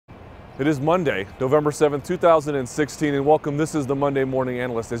It is Monday, November 7th, 2016, and welcome. This is the Monday Morning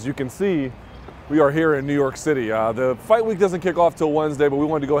Analyst. As you can see, we are here in New York City. The fight week doesn't kick off till Wednesday, but we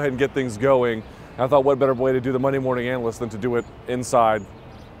wanted to go ahead and get things going. And I thought what better way to do the Monday Morning Analyst than to do it inside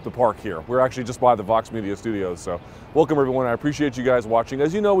the park here. We're actually just by the Vox Media Studios, so welcome everyone. I appreciate you guys watching.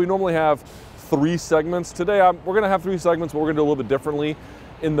 As you know, we normally have 3 segments. Today we're going to have 3 segments, but we're going to do a little bit differently.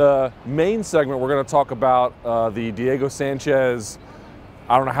 In the main segment, we're going to talk about the Diego Sanchez,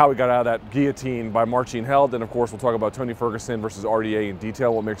 I don't know how he got out of that guillotine by Marcin Held, and of course we'll talk about Tony Ferguson versus RDA in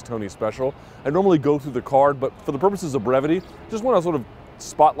detail, what makes Tony special. I normally go through the card, but for the purposes of brevity, just want to sort of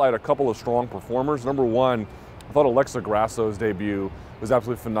spotlight a couple of strong performers. Number one, I thought Alexa Grasso's debut was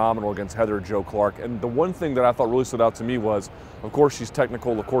absolutely phenomenal against Heather Jo Clark, and the one thing that I thought really stood out to me was, of course she's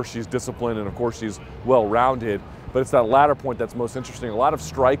technical, of course she's disciplined, and of course she's well-rounded, but it's that latter point that's most interesting. A lot of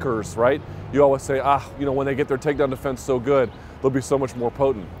strikers, right? You always say, when they get their takedown defense so good, they'll be so much more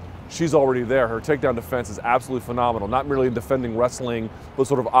potent. She's already there. Her takedown defense is absolutely phenomenal, not merely in defending wrestling, but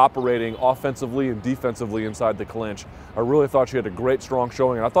sort of operating offensively and defensively inside the clinch. I really thought she had a great, strong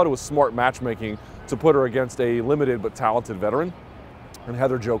showing, and I thought it was smart matchmaking to put her against a limited but talented veteran, and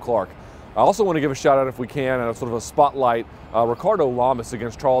Heather Jo Clark. I also want to give a shout out, if we can, and a sort of a spotlight, Ricardo Lamas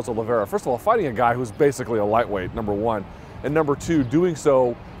against Charles Oliveira. First of all, fighting a guy who's basically a lightweight, number one, and number two, doing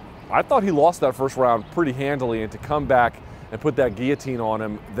so, I thought he lost that first round pretty handily, and to come back and put that guillotine on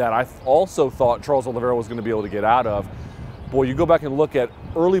him that I also thought Charles Oliveira was going to be able to get out of. Boy, you go back and look at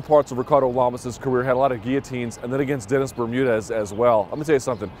early parts of Ricardo Lamas' career, had a lot of guillotines, and then against Dennis Bermudez as well. I'm going to tell you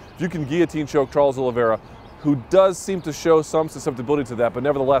something. If you can guillotine choke Charles Oliveira, who does seem to show some susceptibility to that, but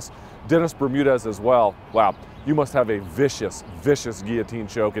nevertheless, Dennis Bermudez as well, wow, you must have a vicious, vicious guillotine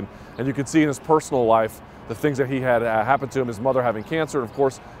choke. And you can see in his personal life the things that he had happen to him, his mother having cancer, and of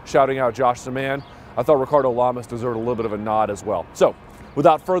course, shouting out Josh Saman. I thought Ricardo Lamas deserved a little bit of a nod as well. So,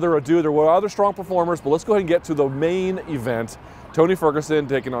 without further ado, there were other strong performers, but let's go ahead and get to the main event. Tony Ferguson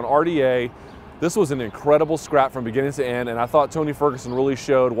taking on RDA. This was an incredible scrap from beginning to end, and I thought Tony Ferguson really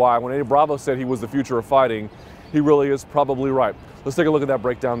showed why. When Eddie Bravo said he was the future of fighting, he really is probably right. Let's take a look at that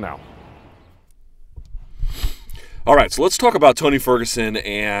breakdown now. All right, so let's talk about Tony Ferguson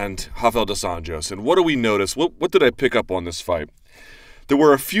and Rafael dos Anjos. And what do we notice? What did I pick up on this fight? There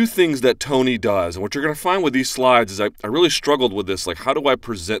were a few things that Tony does, and what you're going to find with these slides is I really struggled with this, like how do I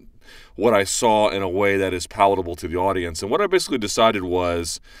present what I saw in a way that is palatable to the audience? And what I basically decided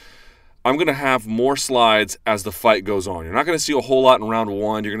was I'm going to have more slides as the fight goes on. You're not going to see a whole lot in round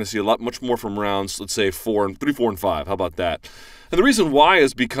 1. You're going to see much more from rounds, let's say 3, 4, and 5. How about that? And the reason why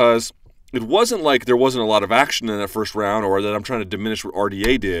is because it wasn't like there wasn't a lot of action in that first round or that I'm trying to diminish what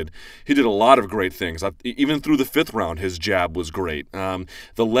RDA did. He did a lot of great things. Even through the 5th round, his jab was great. The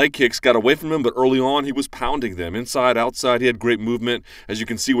leg kicks got away from him, but early on he was pounding them. Inside, outside, he had great movement. As you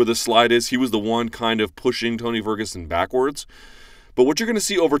can see where this slide is, he was the one kind of pushing Tony Ferguson backwards. But what you're going to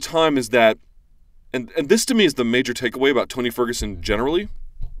see over time is that, and this to me is the major takeaway about Tony Ferguson generally,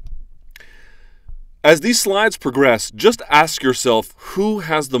 as these slides progress, just ask yourself, who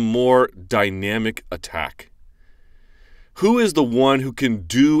has the more dynamic attack? Who is the one who can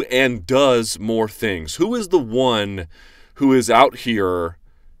do and does more things? Who is the one who is out here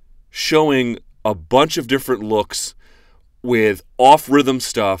showing a bunch of different looks with off-rhythm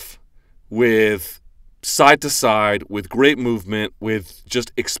stuff, with side to side, with great movement, with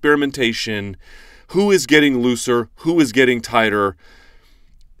just experimentation? Who is getting looser? Who is getting tighter?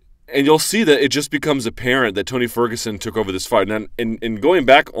 And you'll see that it just becomes apparent that Tony Ferguson took over this fight. And going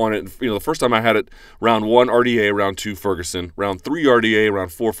back on it, the first time I had it, round 1 RDA, round 2 Ferguson, round 3 RDA,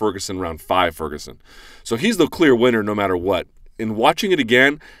 round 4 Ferguson, round 5 Ferguson. So he's the clear winner no matter what. In watching it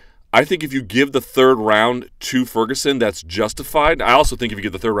again, I think if you give the 3rd round to Ferguson, that's justified. I also think if you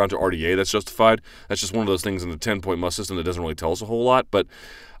give the 3rd round to RDA, that's justified. That's just one of those things in the 10-point must system that doesn't really tell us a whole lot. But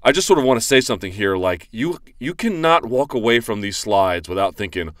I just sort of want to say something here. Like, you cannot walk away from these slides without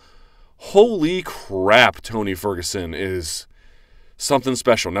thinking, holy crap, Tony Ferguson is something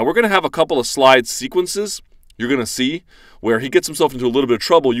special. Now, we're going to have a couple of slide sequences you're going to see where he gets himself into a little bit of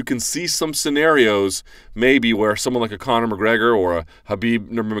trouble. You can see some scenarios maybe where someone like a Conor McGregor or a Habib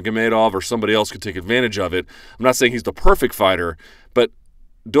Nurmagomedov or somebody else could take advantage of it. I'm not saying he's the perfect fighter, but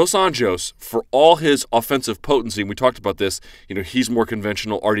Dos Anjos, for all his offensive potency, and we talked about this, he's more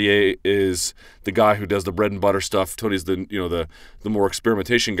conventional. RDA is the guy who does the bread and butter stuff. Tony's the more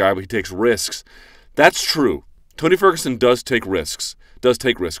experimentation guy, but he takes risks. That's true. Tony Ferguson does take risks,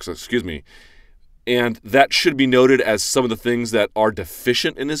 and that should be noted as some of the things that are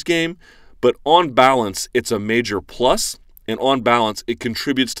deficient in his game, but on balance, it's a major plus, and on balance, it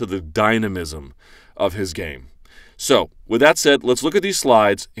contributes to the dynamism of his game. So, with that said, let's look at these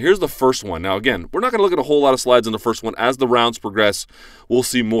slides. Here's the first one. Now, again, we're not going to look at a whole lot of slides in the first one. As the rounds progress, we'll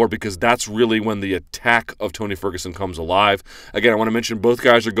see more because that's really when the attack of Tony Ferguson comes alive. Again, I want to mention both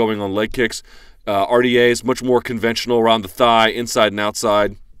guys are going on leg kicks. RDA is much more conventional around the thigh, inside and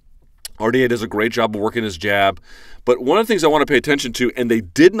outside. RDA does a great job of working his jab. But one of the things I want to pay attention to, and they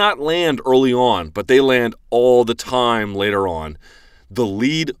did not land early on, but they land all the time later on, the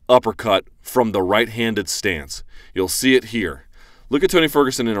lead uppercut from the right-handed stance. You'll see it here. Look at Tony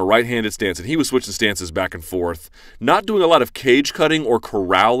Ferguson in a right-handed stance, and he was switching stances back and forth, not doing a lot of cage cutting or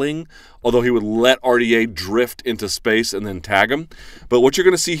corralling, although he would let RDA drift into space and then tag him. But what you're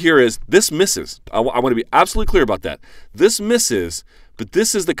going to see here is this misses. I want to be absolutely clear about that. This misses, but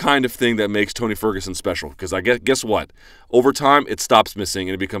this is the kind of thing that makes Tony Ferguson special, because guess what? Over time, it stops missing,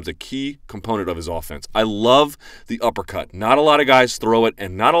 and it becomes a key component of his offense. I love the uppercut. Not a lot of guys throw it,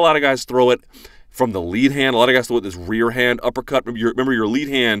 and not a lot of guys throw it from the lead hand. A lot of guys throw it this rear hand uppercut. Remember, your lead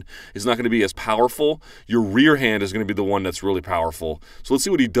hand is not going to be as powerful. Your rear hand is going to be the one that's really powerful. So let's see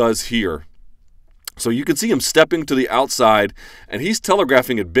what he does here. So you can see him stepping to the outside, and he's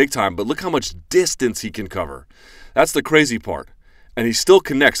telegraphing it big time, but look how much distance he can cover. That's the crazy part. And he still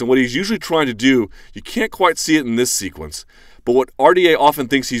connects. And what he's usually trying to do, you can't quite see it in this sequence, but what RDA often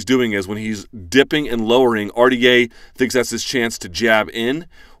thinks he's doing is when he's dipping and lowering, RDA thinks that's his chance to jab in,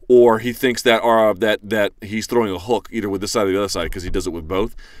 or he thinks that that he's throwing a hook either with this side or the other side because he does it with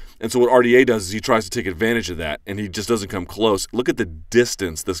both. And so what RDA does is he tries to take advantage of that, and he just doesn't come close. Look at the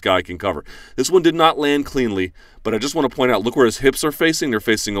distance this guy can cover. This one did not land cleanly, but I just want to point out, look where his hips are facing. They're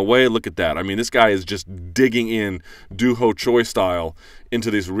facing away. Look at that. I mean, this guy is just digging in, Do Ho Choi style,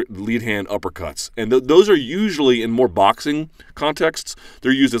 into these lead hand uppercuts. And those are usually, in more boxing contexts,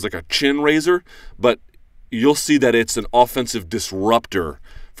 they're used as like a chin raiser, but you'll see that it's an offensive disruptor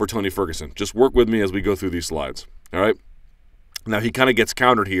for Tony Ferguson. Just work with me as we go through these slides, all right? Now, he kind of gets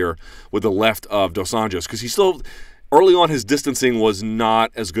countered here with the left of Dos Anjos because he still, early on, his distancing was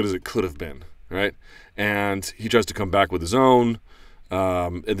not as good as it could have been, right? And he tries to come back with his own,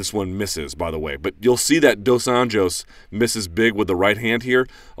 and this one misses, by the way. But you'll see that Dos Anjos misses big with the right hand here.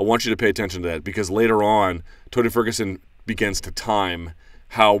 I want you to pay attention to that because later on, Tony Ferguson begins to time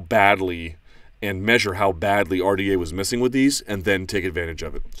how badly and measure how badly RDA was missing with these and then take advantage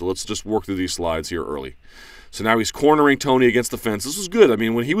of it. So let's just work through these slides here early. So now he's cornering Tony against the fence. This was good. I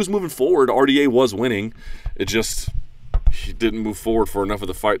mean, when he was moving forward, RDA was winning. It just, he didn't move forward for enough of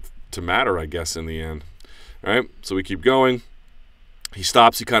the fight to matter, I guess, in the end. All right, so we keep going. He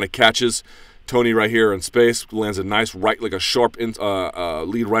stops. He kind of catches Tony right here in space, lands a nice right, like a sharp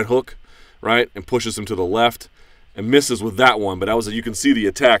lead right hook, right, and pushes him to the left and misses with that one. But that was, you can see the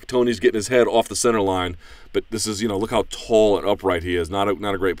attack. Tony's getting his head off the center line, but this is, you know, look how tall and upright he is. Not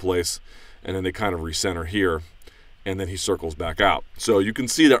a great place. And then they kind of recenter here, and then he circles back out. So you can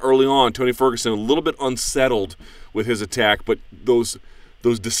see that early on, Tony Ferguson a little bit unsettled with his attack, but those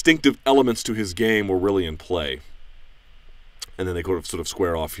distinctive elements to his game were really in play. And then they sort of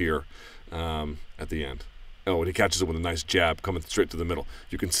square off here at the end. Oh, and he catches it with a nice jab coming straight to the middle.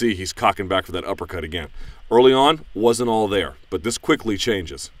 You can see he's cocking back for that uppercut again. Early on, wasn't all there, but this quickly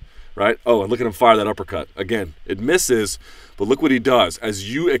changes. Right? Oh, and look at him fire that uppercut. Again, it misses, but look what he does.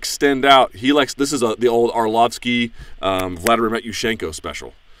 As you extend out, he likes, this is the old Arlovsky, Vladimir Matyushenko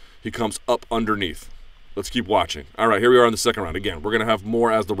special. He comes up underneath. Let's keep watching. All right, here we are in the second round. Again, we're going to have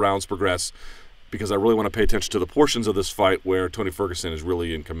more as the rounds progress because I really want to pay attention to the portions of this fight where Tony Ferguson is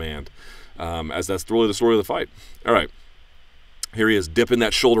really in command, as that's really the story of the fight. All right, here he is dipping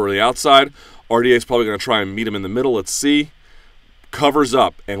that shoulder to the outside. RDA is probably going to try and meet him in the middle. Let's see. Covers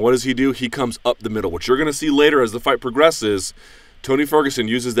up, and what does he do? He comes up the middle. What you're going to see later as the fight progresses, Tony Ferguson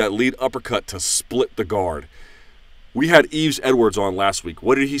uses that lead uppercut to split the guard. We had Yves Edwards on last week.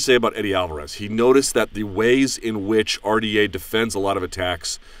 What did he say about Eddie Alvarez? He noticed that the ways in which RDA defends a lot of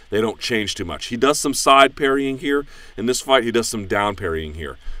attacks, they don't change too much. He does some side parrying here. In this fight, he does some down parrying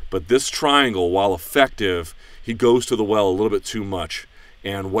here. But this triangle, while effective, he goes to the well a little bit too much.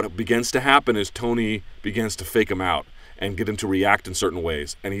 And what begins to happen is Tony begins to fake him out and get him to react in certain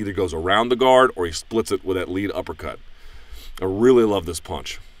ways. And he either goes around the guard or he splits it with that lead uppercut. I really love this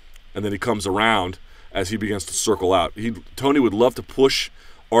punch. And then he comes around as he begins to circle out. Tony would love to push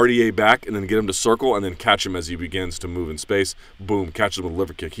RDA back and then get him to circle and then catch him as he begins to move in space. Boom, catches him with a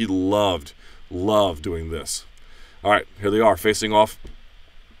liver kick. He loved doing this. All right, here they are facing off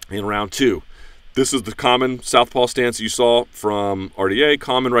in round two. This is the common southpaw stance you saw from RDA,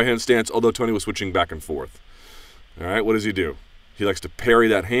 common right-hand stance, although Tony was switching back and forth. All right, what does he do? He likes to parry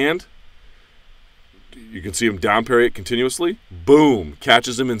that hand. You can see him down parry it continuously. Boom,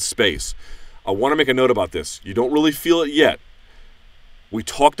 catches him in space. I want to make a note about this. You don't really feel it yet. We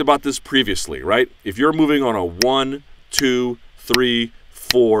talked about this previously, right? If you're moving on a 1, 2, 3,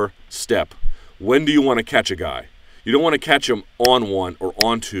 4 step, when do you want to catch a guy? You don't want to catch him on 1 or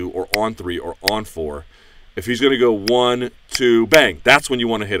on 2 or on 3 or on 4. If he's going to go 1, 2, bang, that's when you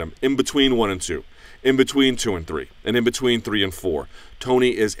want to hit him. In between 1 and 2, in between 2 and 3, and in between 3 and 4.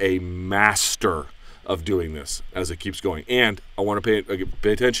 Tony is a master of doing this as it keeps going. And I want to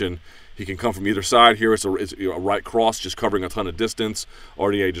pay attention. He can come from either side. Here it's a right cross, just covering a ton of distance.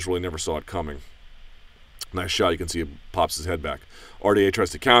 RDA just really never saw it coming. Nice shot. You can see it pops his head back. RDA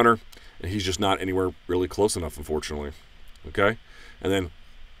tries to counter, and he's just not anywhere really close enough, unfortunately. Okay? And then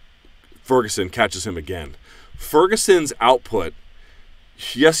Ferguson catches him again. Ferguson's output,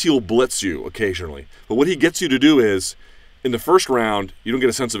 yes, he'll blitz you occasionally. But what he gets you to do is, in the first round, you don't get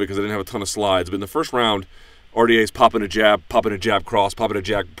a sense of it because I didn't have a ton of slides, but in the first round, RDA's popping a jab cross, popping a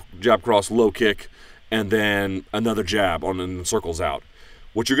jab cross, low kick, and then another jab and then circles out.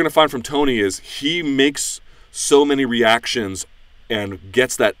 What you're going to find from Tony is he makes so many reactions and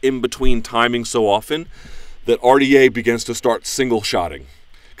gets that in-between timing so often that RDA begins to start single-shotting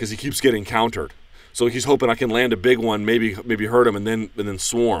because he keeps getting countered. So he's hoping I can land a big one, maybe hurt him, and then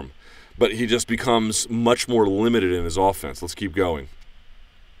swarm. But he just becomes much more limited in his offense. Let's keep going.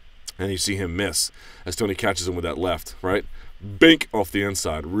 And you see him miss as Tony catches him with that left, right? Bink off the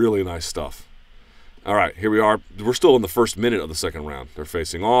inside. Really nice stuff. All right, here we are. We're still in the first minute of the second round. They're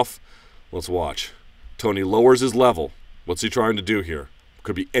facing off. Let's watch. Tony lowers his level. What's he trying to do here?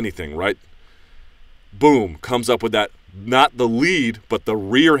 Could be anything, right? Boom. Comes up with that, not the lead, but the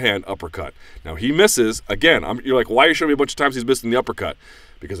rear hand uppercut. Now, he misses. Again, you're like, why are you showing me a bunch of times he's missing the uppercut?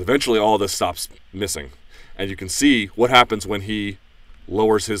 Because eventually all this stops missing. And you can see what happens when he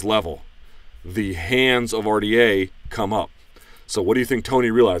lowers his level. The hands of RDA come up. So what do you think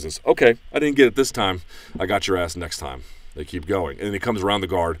Tony realizes? Okay, I didn't get it this time. I got your ass next time. They keep going. And then he comes around the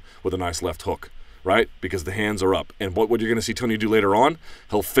guard with a nice left hook, right? Because the hands are up. And what you're going to see Tony do later on,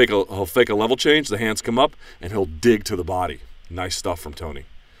 he'll fake a level change, the hands come up, and he'll dig to the body. Nice stuff from Tony.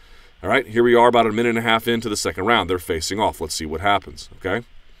 All right, here we are about a minute and a half into the second round. They're facing off. Let's see what happens, okay?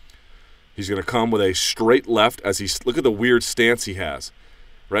 He's going to come with a straight left as look at the weird stance he has,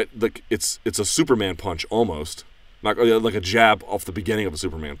 right? Like it's a Superman punch almost, like a jab off the beginning of a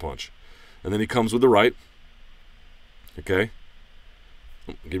Superman punch. And then he comes with the right, okay?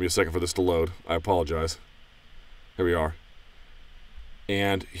 Give me a second for this to load. I apologize. Here we are.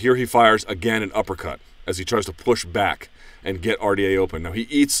 And here he fires again an uppercut as he tries to push back and get RDA open. Now he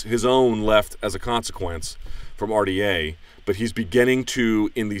eats his own left as a consequence from RDA, but he's beginning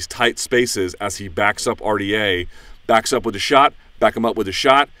to, in these tight spaces, as he backs up RDA, backs up with a shot, back him up with a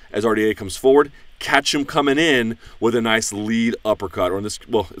shot, as RDA comes forward, catch him coming in with a nice lead uppercut, or in this,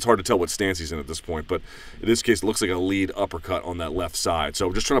 well, it's hard to tell what stance he's in at this point, but in this case, it looks like a lead uppercut on that left side. So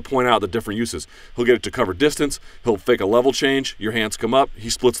we're just trying to point out the different uses. He'll get it to cover distance, he'll fake a level change, your hands come up, he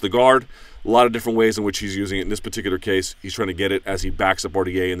splits the guard, a lot of different ways in which he's using it. In this particular case, he's trying to get it as he backs up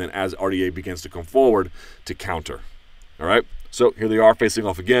RDA, and then as RDA begins to come forward to counter. All right, so here they are facing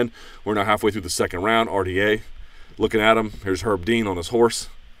off again. We're now halfway through the second round. RDA looking at him. Here's Herb Dean on his horse.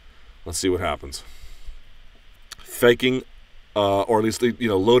 Let's see what happens. Faking, or at least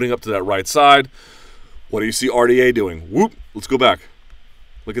loading up to that right side. What do you see RDA doing? Whoop, let's go back.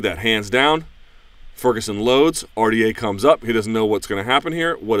 Look at that, hands down. Ferguson loads, RDA comes up. He doesn't know what's going to happen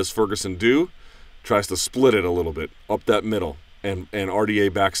here. What does Ferguson do? Tries to split it a little bit, up that middle. And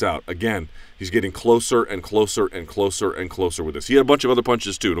RDA backs out. Again, he's getting closer and closer and closer and closer with this. He had a bunch of other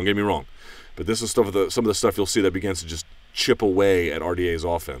punches too, don't get me wrong. But this is some of the stuff you'll see that begins to just chip away at RDA's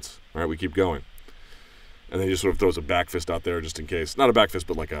offense. All right, we keep going. And then he just sort of throws a back fist out there just in case. Not a back fist,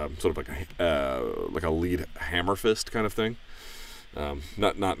 but like a sort of like a lead hammer fist kind of thing.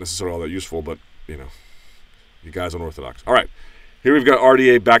 Not necessarily all that useful, but you guys unorthodox. All right. Here we've got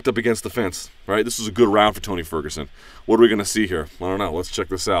RDA backed up against the fence, right? This is a good round for Tony Ferguson. What are we going to see here? I don't know. Let's check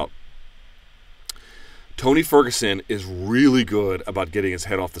this out. Tony Ferguson is really good about getting his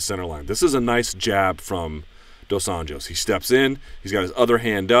head off the center line. This is a nice jab from Dos Anjos. He steps in. He's got his other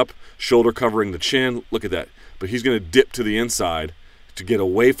hand up, shoulder covering the chin. Look at that. But he's going to dip to the inside to get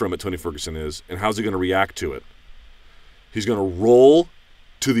away from it, Tony Ferguson is. And how's he going to react to it? He's going to roll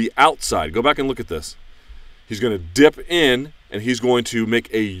to the outside. Go back and look at this. He's going to dip in, and he's going to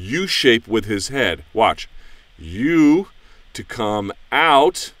make a U shape with his head. Watch. U to come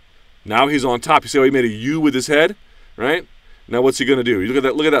out. Now he's on top. You see how he made a U with his head? Right? Now what's he going to do? You look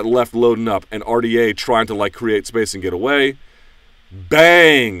at that left loading up, and RDA trying to create space and get away.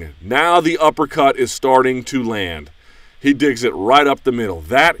 Bang! Now the uppercut is starting to land. He digs it right up the middle.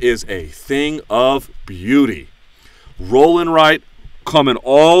 That is a thing of beauty. Rolling right, coming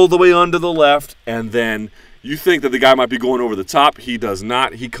all the way under the left, and then you think that the guy might be going over the top. He does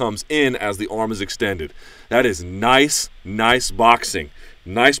not. He comes in as the arm is extended. That is nice, nice boxing.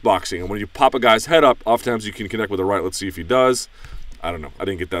 Nice boxing. And when you pop a guy's head up, oftentimes you can connect with the right. Let's see if he does. I don't know. I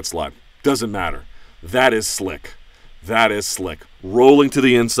didn't get that slide. Doesn't matter. That is slick. That is slick. Rolling to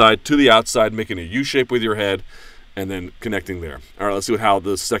the inside, to the outside, making a U shape with your head, and then connecting there. All right, let's see how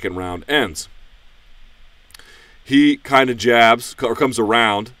the second round ends. He kind of jabs or comes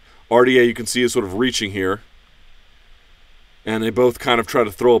around. RDA, you can see, is sort of reaching here. And they both kind of try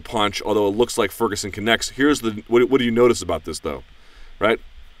to throw a punch, although it looks like Ferguson connects. Here's the what do you notice about this, though? Right?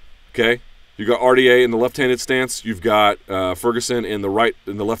 Okay? You got RDA in the left-handed stance. You've got Ferguson in the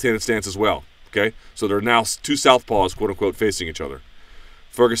left-handed stance as well. Okay? So they're now two southpaws, quote-unquote, facing each other.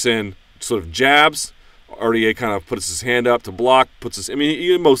 Ferguson sort of jabs. RDA kind of puts his hand up to block.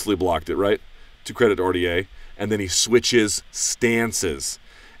 He mostly blocked it, right? To credit RDA. And then he switches stances.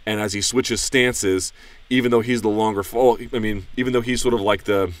 And as he switches stances, even though he's the longer even though he's sort of like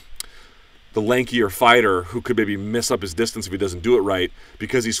the lankier fighter who could maybe mess up his distance if he doesn't do it right,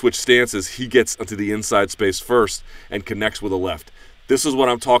 because he switched stances, he gets into the inside space first and connects with a left. This is what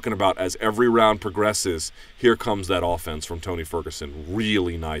I'm talking about. As every round progresses, here comes that offense from Tony Ferguson.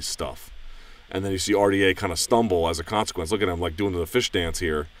 Really nice stuff. And then you see RDA kind of stumble as a consequence. Look at him like doing the fish dance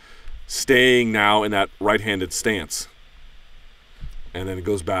here, staying now in that right-handed stance. And then it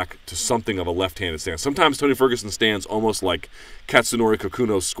goes back to something of a left-handed stance. Sometimes Tony Ferguson stands almost like Katsunori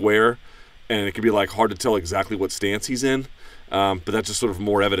Kakuno's square, and it can be like hard to tell exactly what stance he's in. But that's just sort of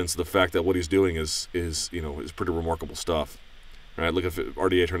more evidence of the fact that what he's doing is pretty remarkable stuff. All right, look at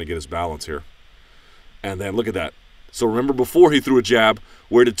RDA trying to get his balance here. And then look at that. So remember, before he threw a jab,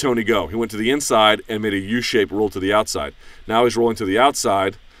 where did Tony go? He went to the inside and made a U-shaped roll to the outside. Now he's rolling to the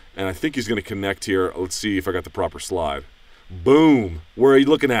outside, and I think he's going to connect here. Let's see if I got the proper slide. Boom. Where are you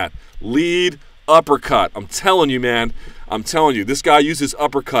looking at? Lead uppercut. I'm telling you, man. I'm telling you. This guy uses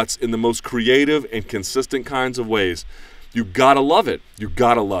uppercuts in the most creative and consistent kinds of ways. You got to love it. You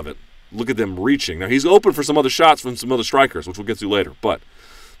got to love it. Look at them reaching. Now, he's open for some other shots from some other strikers, which we'll get to later. But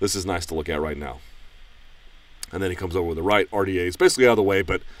this is nice to look at right now. And then he comes over with the right. RDA is basically out of the way,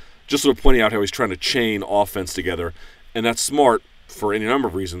 but just sort of pointing out how he's trying to chain offense together. And that's smart for any number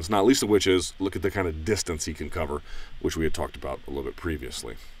of reasons, not least of which is look at the kind of distance he can cover, which we had talked about a little bit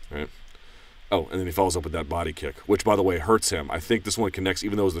previously. Right? Oh, and then he follows up with that body kick, which, by the way, hurts him. I think this one connects,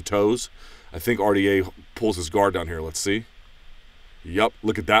 even though it's the toes. I think RDA pulls his guard down here. Let's see. Yup,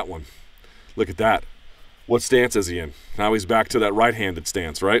 look at that one. Look at that. What stance is he in? Now he's back to that right-handed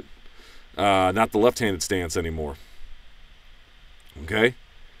stance, right? Not the left-handed stance anymore. Okay?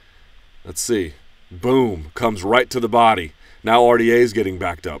 Let's see. Boom. Comes right to the body. Now RDA is getting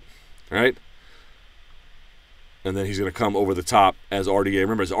backed up. Right? And then he's going to come over the top as RDA.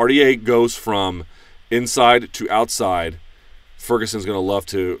 Remember, as RDA goes from inside to outside, Ferguson's going to love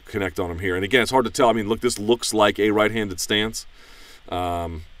to connect on him here. And again, it's hard to tell. I mean, look, this looks like a right-handed stance.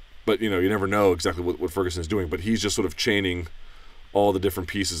 But, you never know exactly what Ferguson is doing. But he's just sort of chaining all the different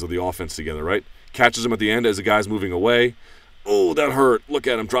pieces of the offense together, right? Catches him at the end as the guy's moving away. Oh, that hurt. Look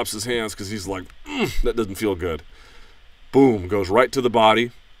at him. Drops his hands because he's like, that doesn't feel good. Boom. Goes right to the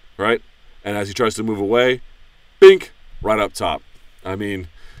body, right? And as he tries to move away, bink, right up top. I mean,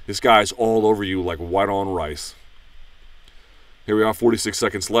 this guy's all over you like white on rice. Here we are, 46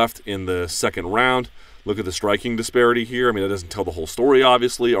 seconds left in the second round. Look at the striking disparity here. I mean, that doesn't tell the whole story,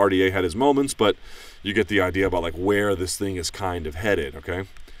 obviously. RDA had his moments, but you get the idea about like where this thing is kind of headed, okay?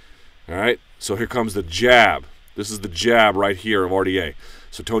 All right, so here comes the jab. This is the jab right here of RDA.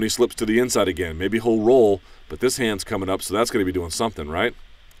 So Tony slips to the inside again. Maybe he'll roll, but this hand's coming up, so that's going to be doing something, right?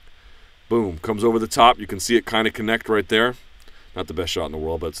 Boom, comes over the top. You can see it kind of connect right there. Not the best shot in the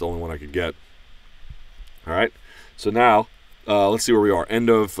world, but it's the only one I could get. All right, so now let's see where we are. End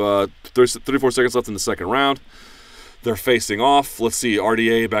of 34 seconds left in the second round. They're facing off. Let's see,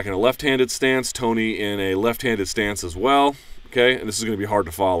 RDA back in a left-handed stance, Tony in a left-handed stance as well. Okay, and this is going to be hard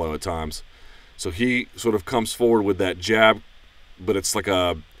to follow at times. So he sort of comes forward with that jab, but it's like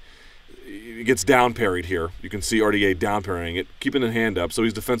it gets down parried here. You can see RDA down parrying it, keeping the hand up, so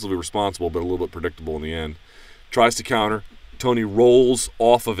he's defensively responsible, but a little bit predictable in the end. Tries to counter. Tony rolls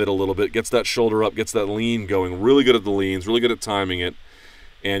off of it a little bit, gets that shoulder up, gets that lean going. Really good at the leans, really good at timing it.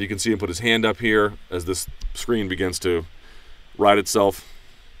 And you can see him put his hand up here as this screen begins to right itself.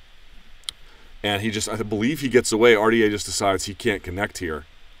 And I believe he gets away. RDA just decides he can't connect here.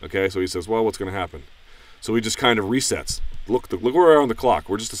 Okay, so he says, well, what's going to happen? So he just kind of resets. Look where we are on the clock.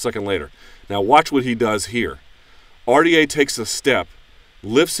 We're just a second later. Now watch what he does here. RDA takes a step,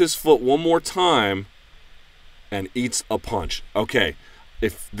 lifts his foot one more time, and eats a punch. Okay,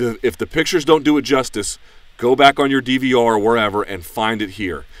 if the pictures don't do it justice, go back on your DVR or wherever and find it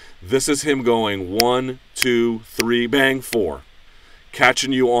here. This is him going 1, 2, 3, bang, 4.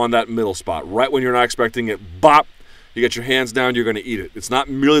 Catching you on that middle spot. Right when you're not expecting it, bop, you get your hands down, you're going to eat it. It's not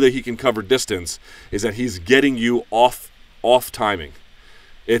merely that he can cover distance, is that he's getting you off timing.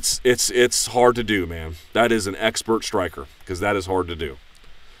 It's hard to do, man. That is an expert striker, because that is hard to do.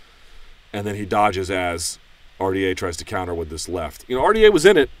 And then he dodges as RDA tries to counter with this left. You know, RDA was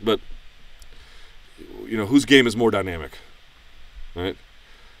in it, but, you know, whose game is more dynamic, right?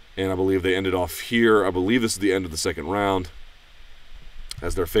 And I believe they ended off here. I believe this is the end of the second round.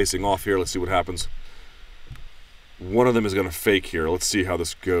 As they're facing off here, let's see what happens. One of them is going to fake here. Let's see how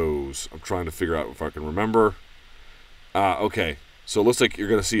this goes. I'm trying to figure out if I can remember. Okay, so it looks like you're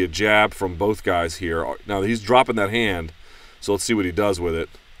going to see a jab from both guys here. Now, he's dropping that hand, so let's see what he does with it.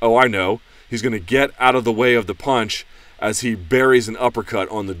 Oh, I know. He's going to get out of the way of the punch as he buries an uppercut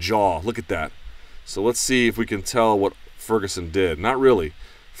on the jaw. Look at that. So let's see if we can tell what Ferguson did. Not really.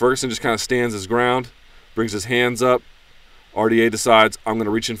 Ferguson just kind of stands his ground, brings his hands up. RDA decides, I'm going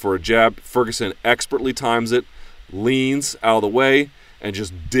to reach in for a jab. Ferguson expertly times it, leans out of the way, and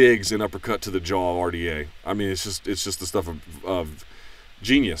just digs an uppercut to the jaw of RDA. I mean, it's just the stuff of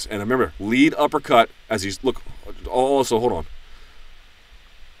genius. And remember, lead uppercut as he's, look, also, hold on.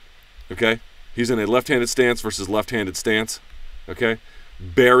 Okay? He's in a left-handed stance versus left-handed stance. Okay?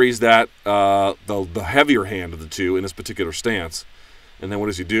 Buries that, the heavier hand of the two in this particular stance. And then what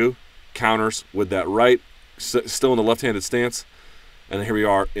does he do? Counters with that right, still in the left-handed stance. And then here we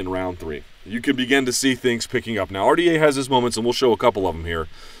are in round 3. You can begin to see things picking up. Now, RDA has his moments, and we'll show a couple of them here.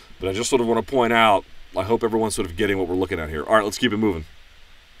 But I just sort of want to point out, I hope everyone's sort of getting what we're looking at here. All right, let's keep it moving.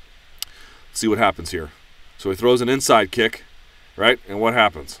 Let's see what happens here. So he throws an inside kick, right? And what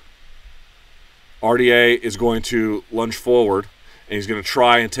happens? RDA is going to lunge forward, and he's going to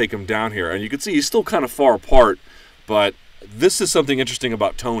try and take him down here. And you can see he's still kind of far apart, but this is something interesting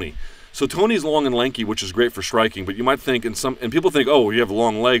about Tony. So Tony's long and lanky, which is great for striking, but you might think, and people think, oh, you have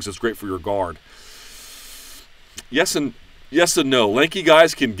long legs, it's great for your guard. Yes and no. Lanky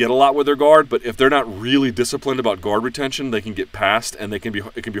guys can get a lot with their guard, but if they're not really disciplined about guard retention, they can get past, and it can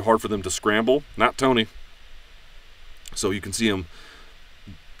be hard for them to scramble. Not Tony. So you can see him.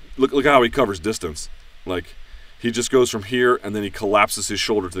 Look at how he covers distance. Like, he just goes from here, and then he collapses his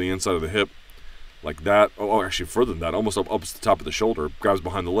shoulder to the inside of the hip. Like that. Oh, actually further than that. Almost up to the top of the shoulder. Grabs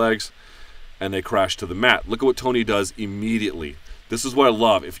behind the legs, and they crash to the mat. Look at what Tony does immediately. This is what I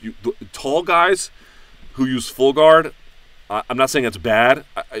love. If you tall guys who use full guard, I'm not saying it's bad.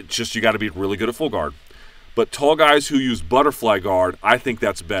 It's just you got to be really good at full guard. But tall guys who use butterfly guard, I think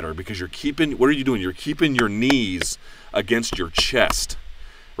that's better because you're keeping. What are you doing? You're keeping your knees against your chest,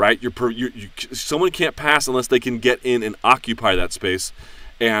 right? Someone can't pass unless they can get in and occupy that space.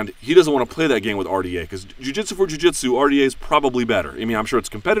 And he doesn't want to play that game with RDA because jiu-jitsu for jiu-jitsu, RDA is probably better. I mean, I'm sure it's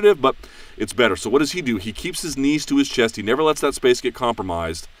competitive, but it's better. So what does he do? He keeps his knees to his chest. He never lets that space get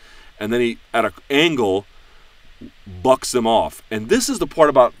compromised. And then he, at an angle, bucks them off. And this is the part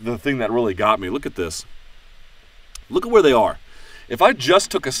about the thing that really got me. Look at this. Look at where they are. If I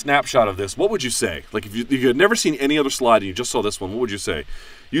just took a snapshot of this, what would you say? Like if you had never seen any other slide and you just saw this one, what would you say?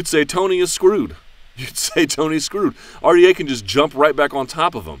 You'd say Tony is screwed. You'd say Tony's screwed. RDA can just jump right back on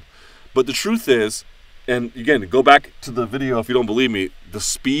top of him. But the truth is, and again, go back to the video if you don't believe me, the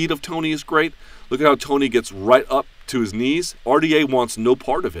speed of Tony is great. Look at how Tony gets right up to his knees. RDA wants no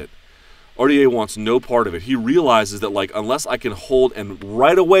part of it. RDA wants no part of it. He realizes that, like, unless I can hold and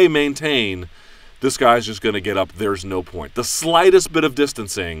right away maintain, this guy's just going to get up. There's no point. The slightest bit of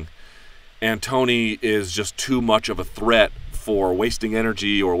distancing, and Tony is just too much of a threat for wasting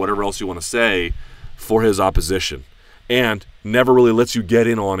energy or whatever else you want to say for his opposition, and never really lets you get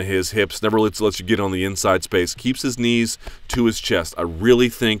in on his hips, never lets you get on the inside space, keeps his knees to his chest. I really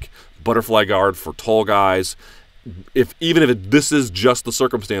think butterfly guard for tall guys, even if this is just the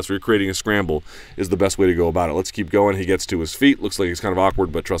circumstance where you're creating a scramble, is the best way to go about it. Let's keep going. He gets to his feet. Looks like he's kind of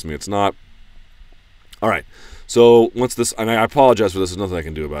awkward, but trust me, it's not. All right, so once this, and I apologize for this, there's nothing I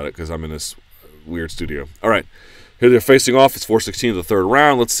can do about it because I'm in this weird studio. All right, here they're facing off. It's 4:16 of the third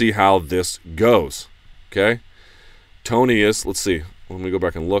round. Let's see how this goes. Okay, Tony is, let's see, let me go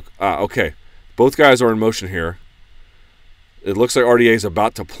back and look. Okay, both guys are in motion here. It looks like RDA is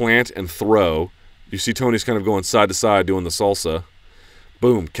about to plant and throw. You see Tony's kind of going side to side doing the salsa.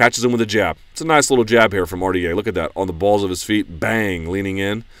 Boom, catches him with a jab. It's a nice little jab here from RDA. Look at that, on the balls of his feet, bang, leaning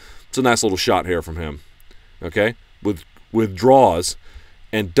in. It's a nice little shot here from him. Okay, withdraws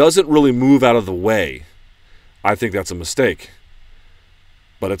and doesn't really move out of the way I think that's a mistake.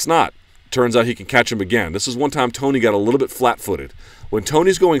 But it's not. Turns out he can catch him again. This is one time Tony got a little bit flat-footed. When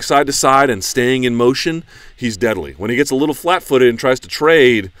Tony's going side to side and staying in motion, he's deadly. When he gets a little flat-footed and tries to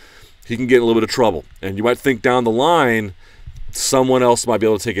trade, he can get in a little bit of trouble. And you might think down the line, someone else might be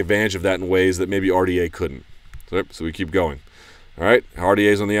able to take advantage of that in ways that maybe RDA couldn't. So we keep going. All right,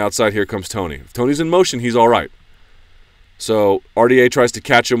 RDA's on the outside. Here comes Tony. If Tony's in motion, he's all right. So RDA tries to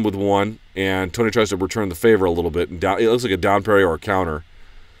catch him with one, and Tony tries to return the favor a little bit. And down, it looks like a down parry or a counter.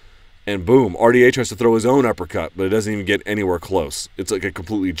 And boom, RDA tries to throw his own uppercut, but it doesn't even get anywhere close. It's like a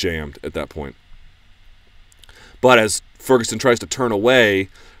completely jammed at that point. But as Ferguson tries to turn away,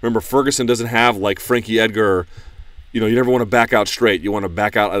 remember Ferguson doesn't have like Frankie Edgar. You never want to back out straight. You want to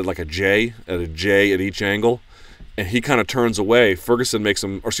back out at like a J at each angle. And he kind of turns away. Ferguson makes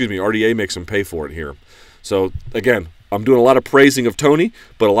him, or excuse me, RDA makes him pay for it here. So again, I'm doing a lot of praising of Tony,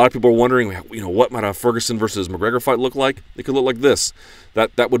 but a lot of people are wondering, what might a Ferguson versus McGregor fight look like? It could look like this.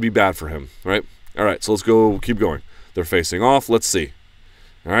 That would be bad for him, right? All right, so let's go, keep going. They're facing off. Let's see.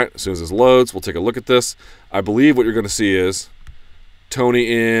 All right, as soon as this loads, we'll take a look at this. I believe what you're going to see is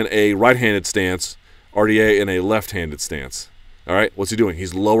Tony in a right-handed stance, RDA in a left-handed stance. All right, what's he doing?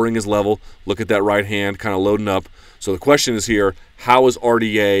 He's lowering his level. Look at that right hand kind of loading up. So the question is here, how is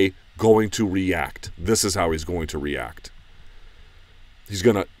RDA going to react? This is how he's going to react. He's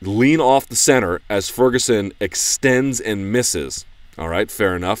going to lean off the center as Ferguson extends and misses. All right,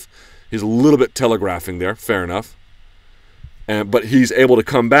 fair enough. He's a little bit telegraphing there, fair enough. But he's able to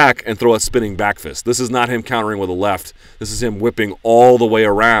come back and throw a spinning back fist. This is not him countering with a left. This is him whipping all the way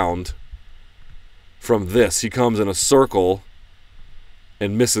around from this. He comes in a circle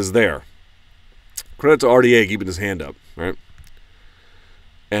and misses there. Credit to RDA keeping his hand up, right?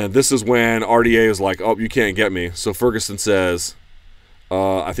 And this is when RDA is like, oh, you can't get me. So Ferguson says,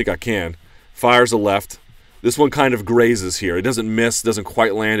 I think I can. Fires a left. This one kind of grazes here. It doesn't miss, doesn't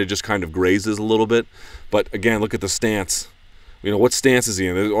quite land. It just kind of grazes a little bit. But again, look at the stance. What stance is he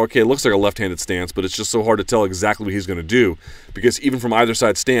in? Okay, it looks like a left-handed stance, but it's just so hard to tell exactly what he's going to do. Because even from either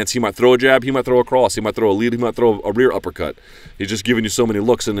side stance, he might throw a jab, he might throw a cross, he might throw a lead, he might throw a rear uppercut. He's just giving you so many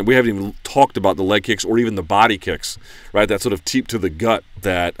looks. And we haven't even talked about the leg kicks or even the body kicks, right? That sort of teep to the gut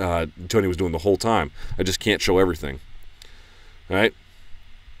that Tony was doing the whole time. I just can't show everything, right?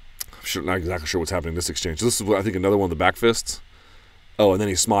 I'm not exactly sure what's happening in this exchange. This is, I think, another one of the back fists. Oh, and then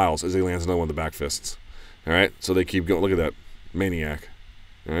he smiles as he lands another one of the back fists. All right, so they keep going. Look at that. Maniac.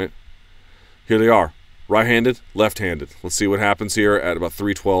 All right. Here they are. Right-handed, left-handed. Let's see what happens here at about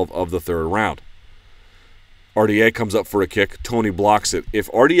 3:12 of the third round. RDA comes up for a kick. Tony blocks it. If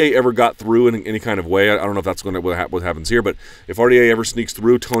RDA ever got through in any kind of way, I don't know if that's what happens here, but if RDA ever sneaks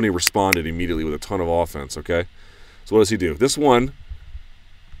through, Tony responded immediately with a ton of offense, okay? So what does he do? This one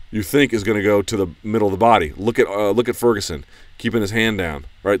you think is going to go to the middle of the body. Look at Ferguson keeping his hand down,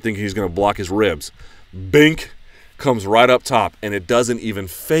 right? Thinking he's going to block his ribs. Bink comes right up top, and it doesn't even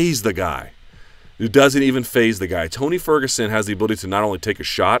phase the guy. It doesn't even phase the guy. Tony Ferguson has the ability to not only take a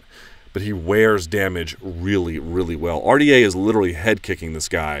shot, but he wears damage really, really well. RDA is literally head kicking this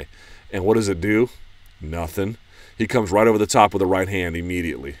guy, and what does it do? Nothing. He comes right over the top with a right hand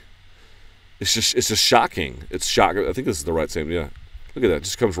immediately. It's just shocking. It's shocking. I think this is the right same. Yeah. Look at that.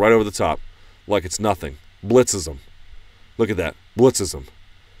 Just comes right over the top like it's nothing. Blitzes him. Look at that. Blitzes him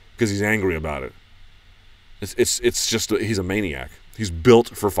because he's angry about it. It's just, he's a maniac. He's built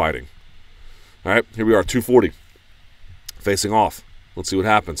for fighting. All right, here we are, 240. Facing off. Let's see what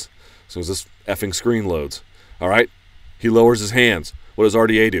happens as soon as this effing screen loads. All right, he lowers his hands. What does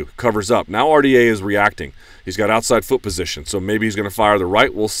RDA do? Covers up. Now RDA is reacting. He's got outside foot position, so maybe he's going to fire the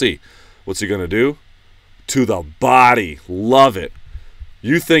right. We'll see. What's he going to do? To the body. Love it.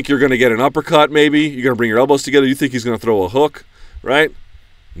 You think you're going to get an uppercut maybe? You're going to bring your elbows together? You think he's going to throw a hook, right?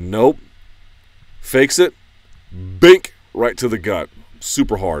 Nope. Fakes it. Bink. Right to the gut.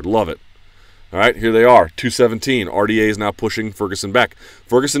 Super hard. Love it. All right, here they are, 217. RDA is now pushing Ferguson back.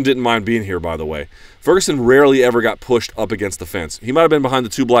 Ferguson didn't mind being here, by the way. Ferguson rarely ever got pushed up against the fence. He might have been behind the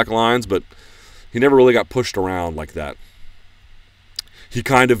two black lines, but he never really got pushed around like that. He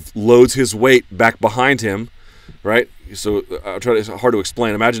kind of loads his weight back behind him, right? So it's hard to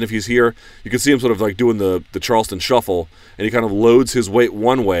explain. Imagine if he's here. You can see him sort of like doing the Charleston shuffle, and he kind of loads his weight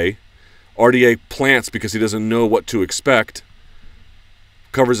one way. RDA plants because he doesn't know what to expect.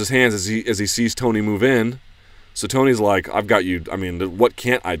 Covers his hands as he sees Tony move in. So Tony's like, I've got you. I mean, what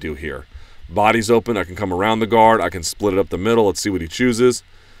can't I do here? Body's open. I can come around the guard. I can split it up the middle. Let's see what he chooses.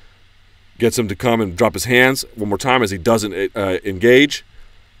 Gets him to come and drop his hands one more time as he doesn't engage.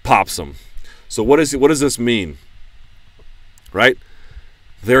 Pops him. So what does this mean? Right?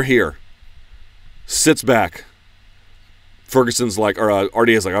 They're here. Sits back. Ferguson's like, or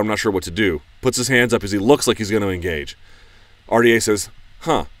RDA's like, I'm not sure what to do. Puts his hands up as he looks like he's going to engage. RDA says,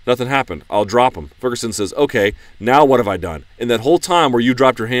 nothing happened. I'll drop him. Ferguson says, okay, now what have I done? In that whole time where you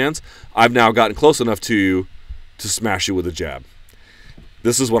dropped your hands, I've now gotten close enough to you to smash you with a jab.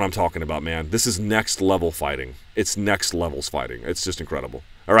 This is what I'm talking about, man. This is next level fighting. It's next levels fighting. It's just incredible.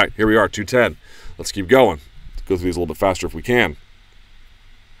 All right, here we are, 210. Let's keep going. Let's go through these a little bit faster if we can.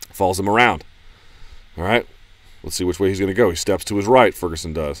 Follows him around. All right, let's see which way he's going to go. He steps to his right,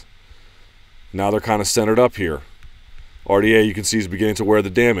 Ferguson does. Now they're kind of centered up here. RDA, you can see, is beginning to wear the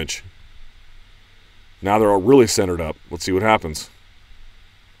damage. Now they're all really centered up. Let's see what happens.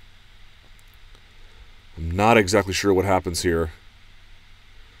 I'm not exactly sure what happens here.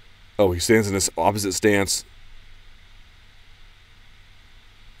 Oh, he stands in this opposite stance.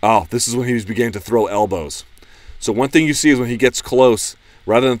 Oh, this is when he's beginning to throw elbows. So one thing you see is when he gets close,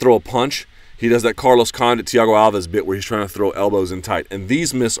 rather than throw a punch, he does that Carlos Condit, Thiago Alves bit where he's trying to throw elbows in tight. And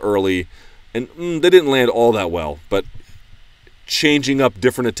these miss early, and they didn't land all that well, but changing up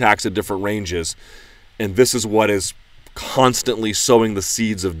different attacks at different ranges. And this is what is constantly sowing the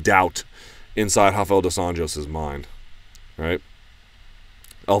seeds of doubt inside Rafael dos Anjos' mind, right?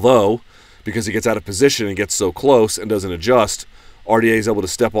 Although, because he gets out of position and gets so close and doesn't adjust, RDA is able to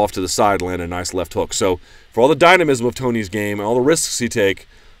step off to the side and land a nice left hook. So for all the dynamism of Tony's game and all the risks he takes,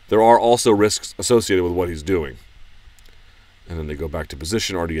 there are also risks associated with what he's doing. And then they go back to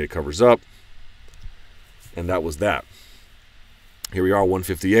position. RDA covers up. And that was that. Here we are,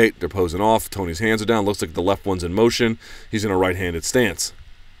 158. They're posing off. Tony's hands are down. Looks like the left one's in motion. He's in a right-handed stance.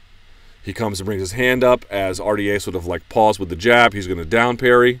 He comes and brings his hand up as RDA sort of like paws with the jab. He's going to down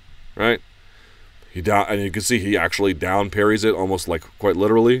parry, right? And you can see he actually down parries it almost like quite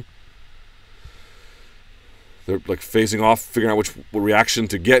literally. They're like phasing off, figuring out which reaction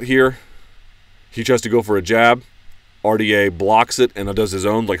to get here. He tries to go for a jab. RDA blocks it and does his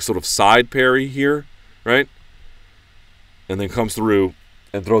own like sort of side parry here, right? And then comes through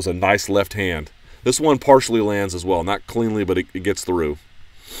and throws a nice left hand. This one partially lands as well. Not cleanly, but it gets through.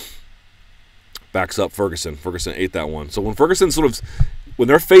 Backs up Ferguson. Ferguson ate that one. So when Ferguson when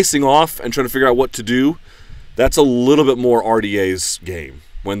they're facing off and trying to figure out what to do, that's a little bit more RDA's game.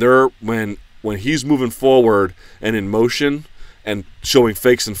 When he's moving forward and in motion and showing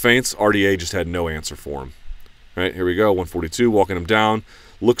fakes and feints, RDA just had no answer for him. Right, here we go, 142, walking him down.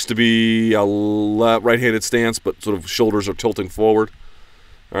 Looks to be a right-handed stance, but sort of shoulders are tilting forward.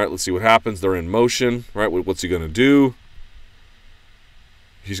 All right, let's see what happens. They're in motion. Right, what's he going to do?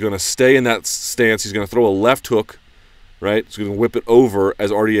 He's going to stay in that stance. He's going to throw a left hook, right? He's going to whip it over as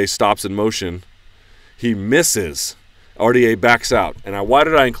RDA stops in motion. He misses. RDA backs out. And why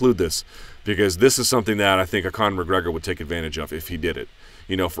did I include this? Because this is something that I think a Conor McGregor would take advantage of if he did it.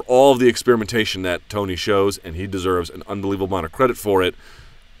 You know, for all of the experimentation that Tony shows, and he deserves an unbelievable amount of credit for it,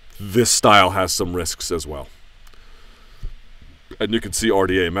 this style has some risks as well. And you can see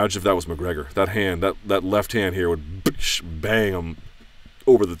RDA. Imagine if that was McGregor. That hand, that left hand here would bang him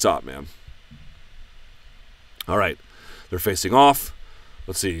over the top, man. All right. They're facing off.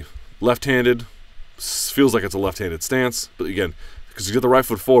 Let's see. Left-handed. Feels like it's a left-handed stance. But again, because you get the right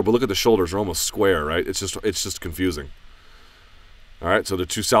foot forward, but look at the shoulders. They're almost square, right? It's just confusing. All right, so the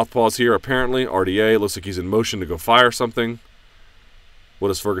two southpaws here, apparently. RDA looks like he's in motion to go fire something. What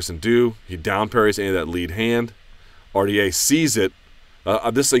does Ferguson do? He down parries into that lead hand. RDA sees it. You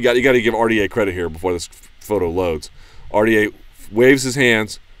got to give RDA credit here before this photo loads. RDA waves his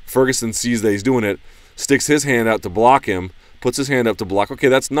hands. Ferguson sees that he's doing it, sticks his hand out to block him, puts his hand up to block. Okay,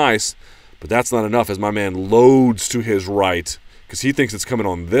 that's nice, but that's not enough as my man loads to his right because he thinks it's coming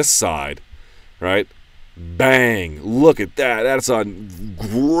on this side, right? Bang! Look at that. That's a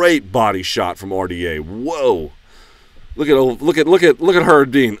great body shot from RDA. Whoa! Look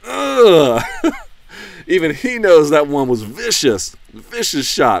at Dean. Ugh! Even he knows that one was vicious. Vicious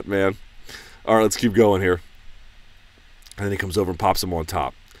shot, man. All right, let's keep going here. And then he comes over and pops him on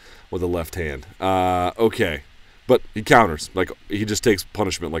top with a left hand. Okay. But he counters. Like, he just takes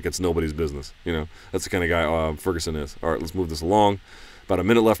punishment like it's nobody's business. You know, that's the kind of guy Ferguson is. All right, let's move this along. About a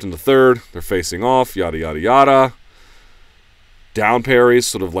minute left in the third. They're facing off. Yada, yada, yada. Down parries,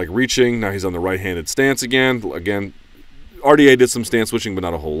 sort of like reaching. Now he's on the right-handed stance again. Again, RDA did some stance switching, but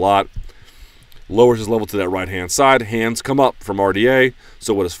not a whole lot. Lowers his level to that right-hand side. Hands come up from RDA.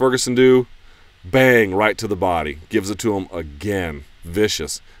 So what does Ferguson do? Bang, right to the body. Gives it to him again.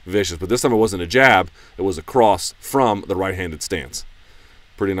 Vicious, vicious. But this time it wasn't a jab. It was a cross from the right-handed stance.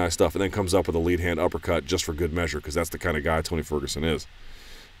 Pretty nice stuff. And then comes up with a lead hand uppercut just for good measure because that's the kind of guy Tony Ferguson is.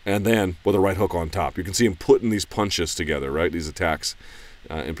 And then with a right hook on top. You can see him putting these punches together, right? These attacks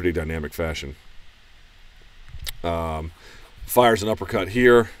in pretty dynamic fashion. Fires an uppercut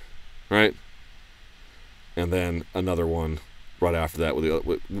here, right? And then another one right after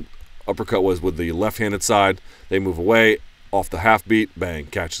that. Uppercut was with the left-handed side. They move away, off the half beat, bang,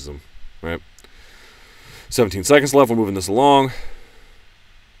 catches him, right? 17 seconds left. We're moving this along.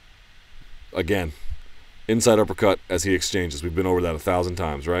 Again, inside uppercut as he exchanges. We've been over that 1,000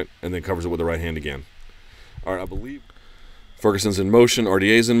 times, right? And then covers it with the right hand again. All right, I believe Ferguson's in motion.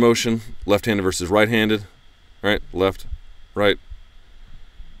 RDA's in motion. Left-handed versus right-handed. Right, left, right.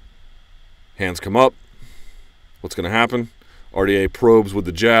 Hands come up. What's going to happen? RDA probes with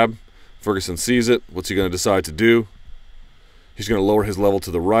the jab. Ferguson sees it. What's he going to decide to do? He's going to lower his level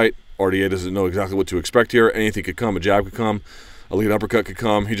to the right. RDA doesn't know exactly what to expect here. Anything could come. A jab could come. A lead uppercut could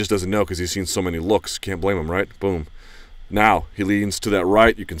come. He just doesn't know because he's seen so many looks. Can't blame him, right? Boom. Now, he leans to that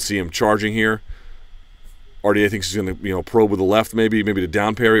right. You can see him charging here. RDA thinks he's going to, probe with the left maybe to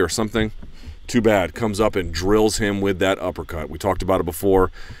down parry or something. Too bad. Comes up and drills him with that uppercut. We talked about it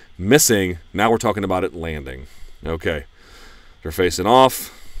before. Missing. Now we're talking about it landing. Okay. They're facing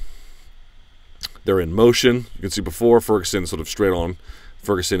off. They're in motion. You can see before, Ferguson sort of straight on.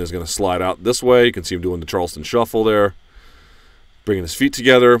 Ferguson is going to slide out this way. You can see him doing the Charleston shuffle there. Bringing his feet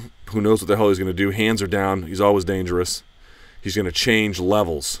together. Who knows what the hell he's going to do. Hands are down. He's always dangerous. He's going to change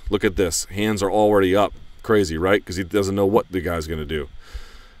levels. Look at this. Hands are already up. Crazy, right? Because he doesn't know what the guy's going to do.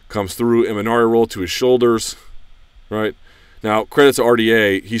 Comes through. Imanari roll to his shoulders. Right? Now, credit to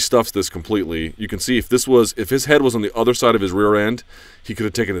RDA. He stuffs this completely. You can see if his head was on the other side of his rear end, he could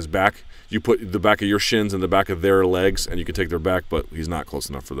have taken his back. You put the back of your shins in the back of their legs, and you can take their back, but he's not close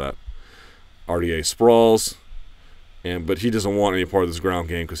enough for that. RDA sprawls. But he doesn't want any part of this ground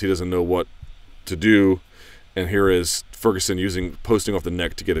game because he doesn't know what to do. And here is Ferguson posting off the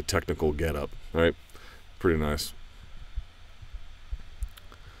neck to get a technical get up. Right? Pretty nice.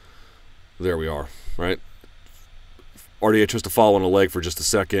 There we are. Right? RDA tries to follow on a leg for just a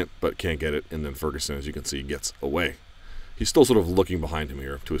second, but can't get it. And then Ferguson, as you can see, gets away. He's still sort of looking behind him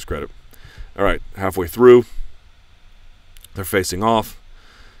here, to his credit. All right, halfway through. They're facing off.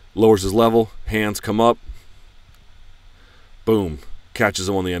 Lowers his level. Hands come up. Boom. Catches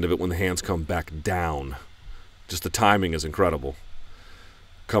him on the end of it when the hands come back down. Just the timing is incredible.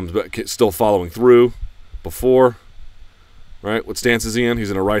 Comes back, still following through. Before. Right? What stance is he in?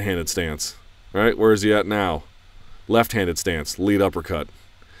 He's in a right-handed stance. Right? Where is he at now? Left-handed stance. Lead uppercut.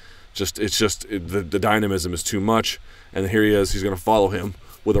 The dynamism is too much. And here he is. He's going to follow him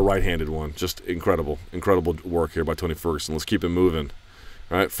with a right-handed one. Just incredible. Incredible work here by Tony Ferguson. Let's keep it moving.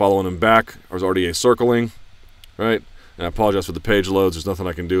 Right? Following him back. There's RDA circling. Right? And I apologize for the page loads. There's nothing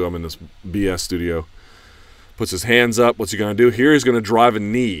I can do. I'm in this BS studio. Puts his hands up. What's he going to do? Here he's going to drive a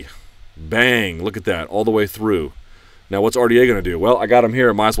knee. Bang. Look at that. All the way through. Now what's RDA going to do? Well, I got him here.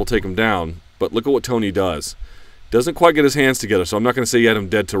 I might as well take him down. But look at what Tony does. Doesn't quite get his hands together, so I'm not going to say he had him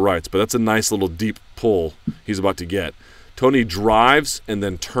dead to rights, but that's a nice little deep pull he's about to get. Tony drives and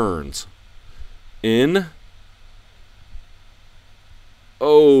then turns. In.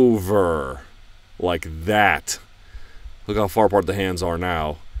 Over. Like that. Look how far apart the hands are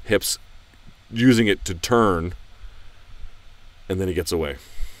now. Hips using it to turn. And then he gets away.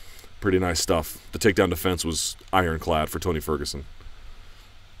 Pretty nice stuff. The takedown defense was ironclad for Tony Ferguson.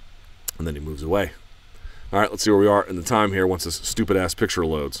 And then he moves away. All right, let's see where we are in the time here once this stupid-ass picture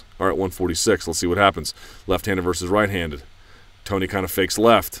loads. All right, 146. Let's see what happens. Left-handed versus right-handed. Tony kind of fakes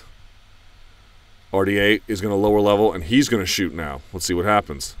left. RDA is going to lower level, and he's going to shoot now. Let's see what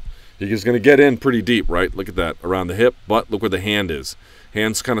happens. He's going to get in pretty deep, right? Look at that, around the hip, but look where the hand is.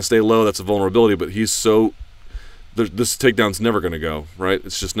 Hands kind of stay low. That's a vulnerability, but he's so... This takedown's never going to go, right?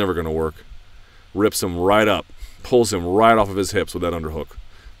 It's just never going to work. Rips him right up. Pulls him right off of his hips with that underhook.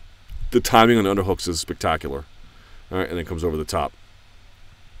 The timing on the underhooks is spectacular. All right, and then comes over the top.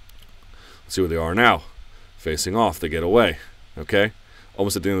 Let's see where they are now. Facing off, they get away. Okay,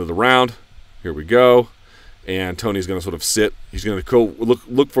 almost at the end of the round. Here we go. And Tony's going to sort of sit. He's going to go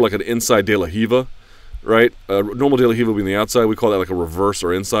look for like an inside De La Riva, right? Normal De La Riva would be on the outside. We call that like a reverse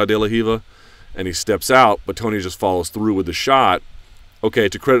or inside De La Riva. And he steps out, but Tony just follows through with the shot. Okay,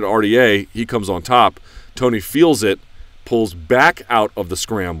 to credit RDA, he comes on top. Tony feels it, pulls back out of the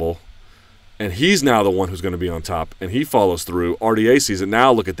scramble. And he's now the one who's going to be on top. And he follows through. RDA sees it.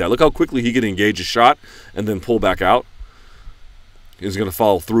 Now look at that. Look how quickly he can engage a shot and then pull back out. He's going to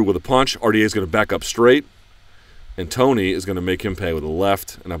follow through with a punch. RDA is going to back up straight. And Tony is going to make him pay with a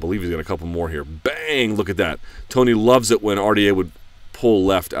left. And I believe he's got a couple more here. Bang! Look at that. Tony loves it when RDA would pull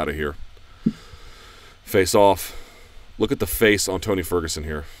left out of here. Face off. Look at the face on Tony Ferguson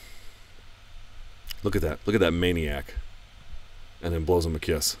here. Look at that. Look at that maniac. And then blows him a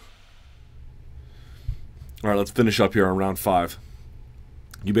kiss. All right, let's finish up here on round 5.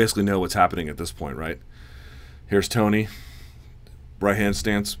 You basically know what's happening at this point, right? Here's Tony, right-hand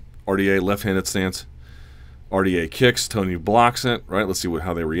stance, RDA, left-handed stance. RDA kicks, Tony blocks it, right? Let's see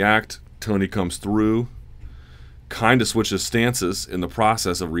how they react. Tony comes through, kind of switches stances in the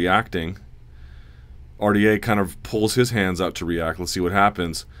process of reacting. RDA kind of pulls his hands out to react. Let's see what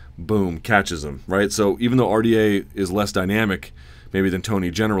happens. Boom, catches him, right? So even though RDA is less dynamic maybe than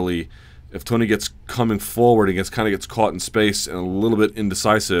Tony generally, if Tony gets coming forward and kind of gets caught in space and a little bit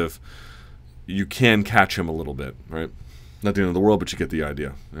indecisive, you can catch him a little bit, right? Not the end of the world, but you get the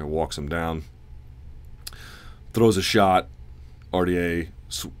idea. Walks him down, throws a shot. RDA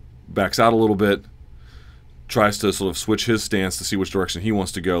backs out a little bit, tries to sort of switch his stance to see which direction he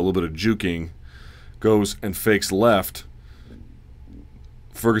wants to go. A little bit of juking, goes and fakes left.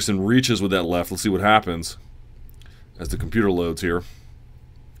 Ferguson reaches with that left. Let's see what happens as the computer loads here,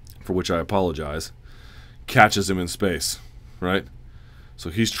 for which I apologize. Catches him in space, right?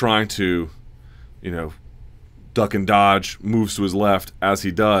 So he's trying to, duck and dodge, moves to his left. As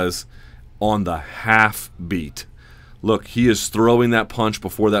he does, on the half beat. Look, he is throwing that punch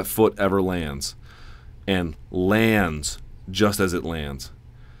before that foot ever lands, and lands just as it lands.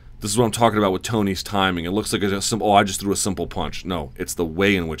 This is what I'm talking about with Tony's timing. It looks like a simple, I just threw a simple punch. No, it's the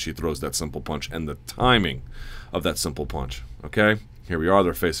way in which he throws that simple punch and the timing of that simple punch. Okay? Here we are.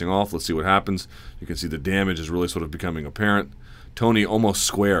 They're facing off. Let's see what happens. You can see the damage is really sort of becoming apparent. Tony almost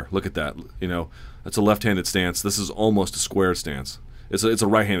square. Look at that. That's a left-handed stance. This is almost a square stance. It's a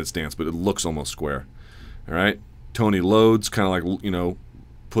right-handed stance, but it looks almost square. All right? Tony loads, kind of like,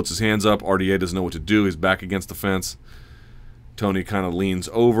 puts his hands up. RDA doesn't know what to do. He's back against the fence. Tony kind of leans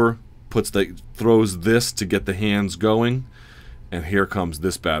over, throws this to get the hands going, and here comes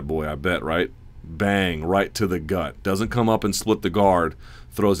this bad boy, I bet, right? Bang, right to the gut. Doesn't come up and split the guard,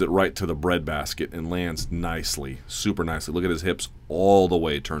 throws it right to the breadbasket and lands nicely, super nicely. Look at his hips all the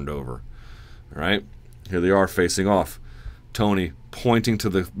way turned over. All right, here they are facing off. Tony pointing to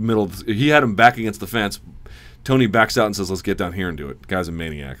the middle. He had him back against the fence. Tony backs out and says, let's get down here and do it. The guy's a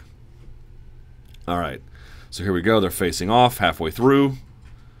maniac. All right. So here we go. They're facing off halfway through.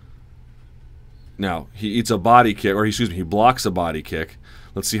 Now, he eats a body kick, or he blocks a body kick.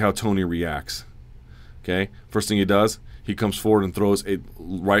 Let's see how Tony reacts. Okay? First thing he does, he comes forward and throws a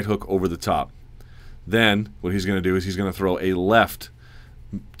right hook over the top. Then, what he's going to do is he's going to throw a left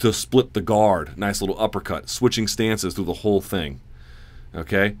to split the guard. Nice little uppercut. Switching stances through the whole thing.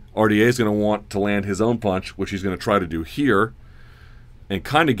 Okay? RDA is going to want to land his own punch, which he's going to try to do here, and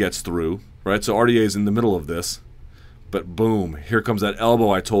kind of gets through. Right, so RDA is in the middle of this, but boom, here comes that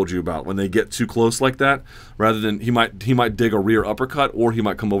elbow I told you about. When they get too close like that, rather than he might dig a rear uppercut, or he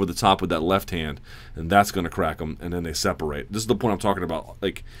might come over the top with that left hand, and that's going to crack him, and then they separate. This is the point I'm talking about.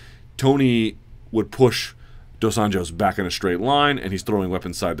 Like, Tony would push Dos Anjos back in a straight line, and he's throwing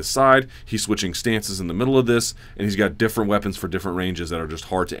weapons side to side. He's switching stances in the middle of this, and he's got different weapons for different ranges that are just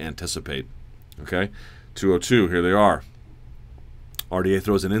hard to anticipate. Okay, 202, here they are. RDA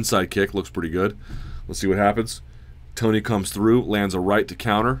throws an inside kick, looks pretty good. Let's see what happens. Tony comes through, lands a right to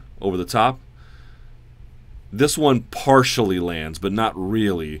counter over the top. This one partially lands, but not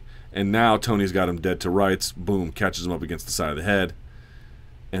really. And now Tony's got him dead to rights. Boom, catches him up against the side of the head.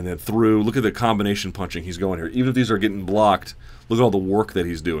 And then through. Look at the combination punching he's going here. Even if these are getting blocked, look at all the work that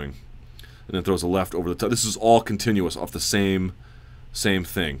he's doing. And then throws a left over the top. This is all continuous off the same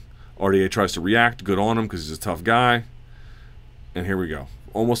thing. RDA tries to react. Good on him because he's a tough guy. And here we go.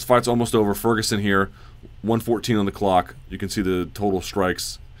 Fight's almost over. Ferguson here, 1:14 on the clock. You can see the total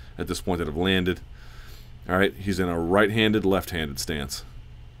strikes at this point that have landed. All right, he's in a right-handed, left-handed stance.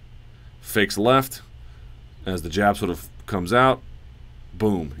 Fakes left as the jab sort of comes out.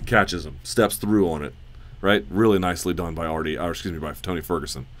 Boom, he catches him, steps through on it. Right, really nicely done by by Tony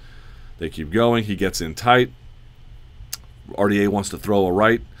Ferguson. They keep going. He gets in tight. RDA wants to throw a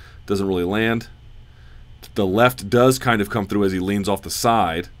right, doesn't really land. The left does kind of come through as he leans off the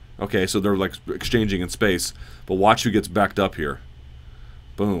side. Okay, so they're like exchanging in space. But watch who gets backed up here.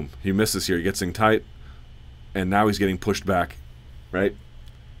 Boom. He misses here. He gets in tight. And now he's getting pushed back. Right?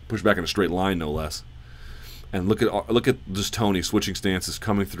 Pushed back in a straight line, no less. And look at just Tony switching stances,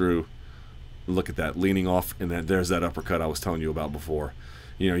 coming through. Look at that. Leaning off. And then there's that uppercut I was telling you about before.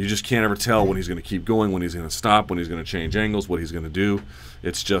 You just can't ever tell when he's going to keep going, when he's going to stop, when he's going to change angles, what he's going to do.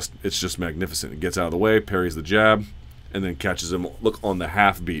 It's just magnificent. It gets out of the way, parries the jab, and then catches him. Look on the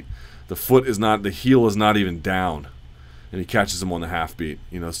half beat. The heel is not even down, and he catches him on the half beat.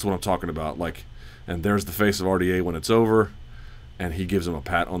 That's what I'm talking about. And there's the face of RDA when it's over, and he gives him a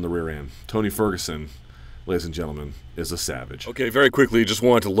pat on the rear end. Tony Ferguson ladies and gentlemen, is a savage. Okay, very quickly, just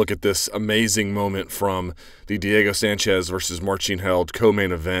wanted to look at this amazing moment from the Diego Sanchez versus Marcin Held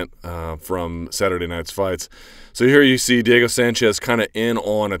co-main event from Saturday night's fights. So here you see Diego Sanchez kind of in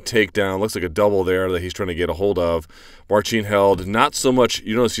on a takedown. Looks like a double there that he's trying to get a hold of. Marcin Held, not so much,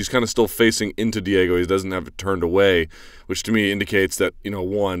 you notice he's kind of still facing into Diego. He doesn't have it turned away, which to me indicates that,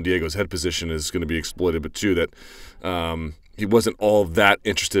 one, Diego's head position is going to be exploited, but two, that he wasn't all that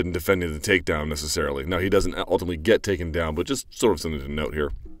interested in defending the takedown necessarily. Now, he doesn't ultimately get taken down, but just sort of something to note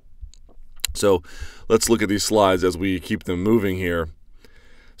here. So let's look at these slides as we keep them moving here.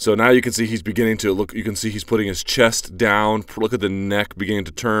 So now you can see he's beginning to look. You can see he's putting his chest down. Look at the neck beginning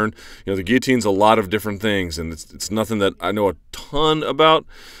to turn. The guillotine's a lot of different things, and it's nothing that I know a ton about.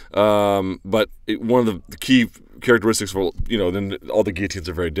 But one of the key characteristics for then all the guillotines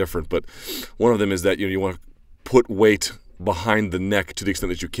are very different. But one of them is that you want to put weight behind the neck to the extent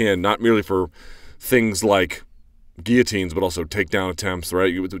that you can, not merely for things like guillotines, but also takedown attempts,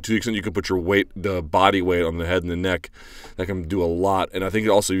 right? To the extent you can put your weight, the body weight on the head and the neck, that can do a lot. And I think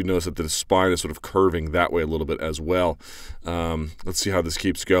also you notice that the spine is sort of curving that way a little bit as well. Let's see how this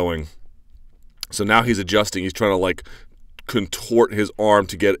keeps going. So now he's adjusting. He's trying to contort his arm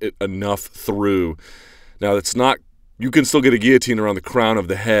to get it enough through. Now it's not, you can still get a guillotine around the crown of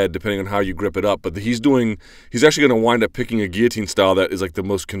the head depending on how you grip it up, but he's actually going to wind up picking a guillotine style that is like the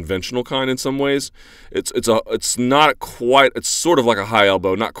most conventional kind in some ways. It's not quite, it's sort of like a high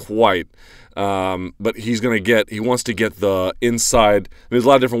elbow, not quite, but he wants to get the inside. There's a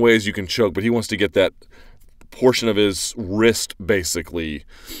lot of different ways you can choke, but he wants to get that portion of his wrist basically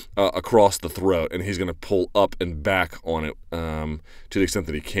across the throat, and he's going to pull up and back on it to the extent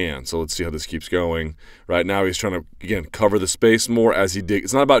that he can. So let's see how this keeps going. Right now he's trying to, again, cover the space more as he digs.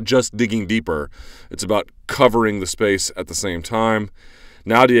 It's not about just digging deeper. It's about covering the space at the same time.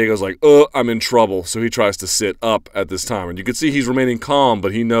 Now Diego's like, I'm in trouble. So he tries to sit up at this time. And you can see he's remaining calm,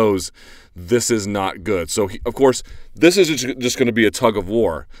 but he knows this is not good. So, of course, this is just going to be a tug of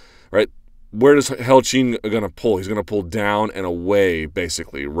war, right? Where does Held-Chin going to pull? He's going to pull down and away,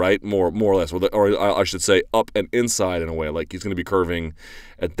 basically, right? More or less. Or I should say up and inside in a way. Like he's going to be curving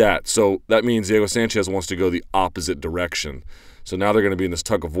at that. So that means Diego Sanchez wants to go the opposite direction. So now they're going to be in this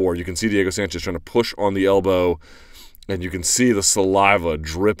tug of war. You can see Diego Sanchez trying to push on the elbow, and you can see the saliva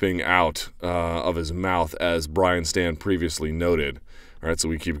dripping out of his mouth, as Brian Stan previously noted. All right, so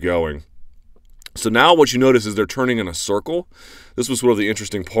we keep going. So now what you notice is they're turning in a circle. This was sort of the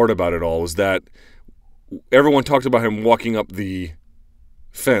interesting part about it all, was that everyone talked about him walking up the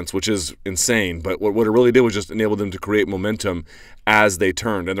fence, which is insane, but what it really did was just enable them to create momentum as they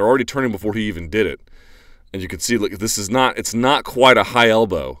turned, and they're already turning before he even did it. And you can see, look, it's not quite a high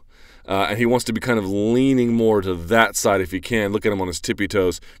elbow. And he wants to be kind of leaning more to that side if he can. Look at him on his tippy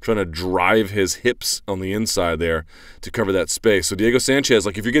toes, trying to drive his hips on the inside there to cover that space. So Diego Sanchez,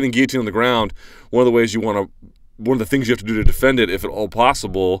 if you're getting guillotine on the ground, one of the things you have to do to defend it, if at all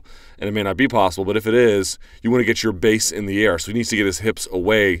possible, and it may not be possible, but if it is, you want to get your base in the air. So he needs to get his hips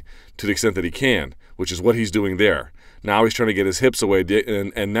away to the extent that he can, which is what he's doing there. Now he's trying to get his hips away,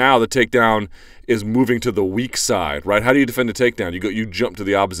 and now the takedown is moving to the weak side, right? How do you defend a takedown? You jump to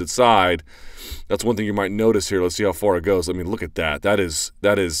the opposite side. That's one thing you might notice here. Let's see how far it goes. I mean, look at that. That's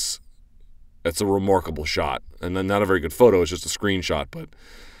a remarkable shot, and then not a very good photo. It's just a screenshot, but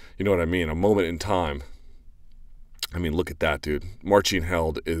you know what I mean. A moment in time. I mean, look at that, dude. Marcin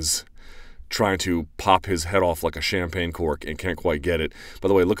Held is trying to pop his head off like a champagne cork and can't quite get it. By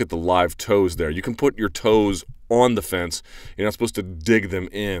the way, look at the live toes there. You can put your toes on the fence. You're not supposed to dig them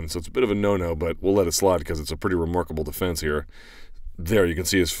in, so it's a bit of a no-no, but we'll let it slide because it's a pretty remarkable defense here. There, you can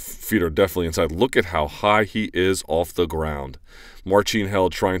see his feet are definitely inside. Look at how high he is off the ground. Marcin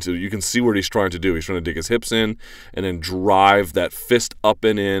Held you can see what he's trying to do. He's trying to dig his hips in and then drive that fist up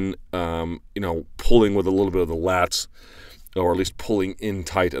and in, pulling with a little bit of the lats, or at least pulling in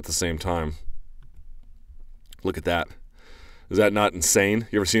tight at the same time. Look at that. Is that not insane?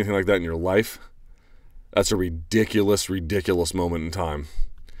 You ever seen anything like that in your life? That's a ridiculous, ridiculous moment in time.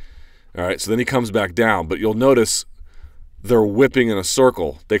 All right, so then he comes back down, but you'll notice they're whipping in a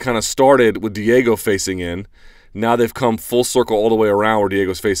circle. They kind of started with Diego facing in. Now they've come full circle all the way around where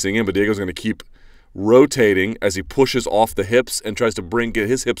Diego's facing in, but Diego's going to keep rotating as he pushes off the hips and tries to get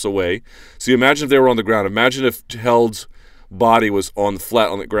his hips away. So you imagine if they were on the ground. Imagine if Held's body was flat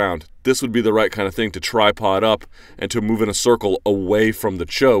on the ground. This would be the right kind of thing to tripod up and to move in a circle away from the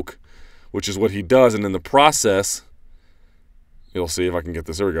choke, which is what he does. And in the process, you'll see if I can get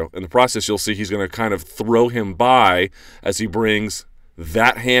this. There we go. In the process, you'll see he's going to kind of throw him by as he brings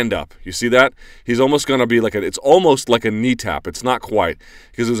that hand up. You see that? He's almost going to be it's almost like a knee tap. It's not quite.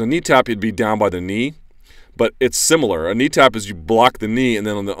 Because if it was a knee tap, he'd be down by the knee. But it's similar. A knee tap is you block the knee, and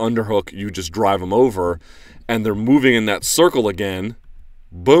then on the underhook, you just drive them over, and they're moving in that circle again.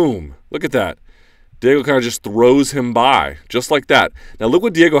 Boom. Look at that. Diego kind of just throws him by, just like that. Now look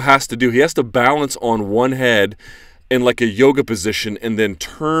what Diego has to do. He has to balance on one head in like a yoga position and then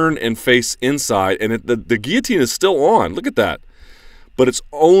turn and face inside. And the guillotine is still on. Look at that. But it's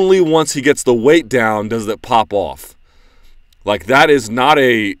only once he gets the weight down does it pop off. Like, that is not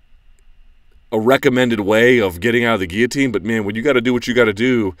a recommended way of getting out of the guillotine. But, man, when you got to do what you got to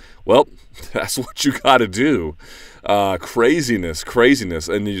do, well, that's what you got to do. Craziness.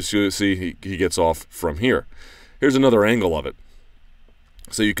 And you see he gets off from here. Here's another angle of it.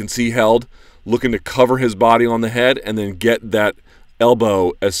 So you can see Held looking to cover his body on the head and then get that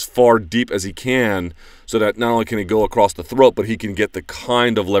elbow as far deep as he can so that not only can he go across the throat, but he can get the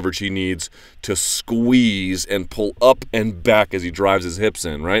kind of leverage he needs to squeeze and pull up and back as he drives his hips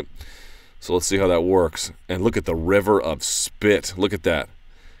in, right? So let's see how that works. And look at the river of spit. Look at that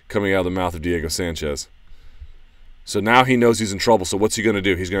coming out of the mouth of Diego Sanchez. So now he knows he's in trouble. So what's he going to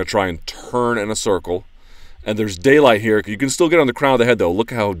do? He's going to try and turn in a circle. And there's daylight here. You can still get on the crown of the head, though.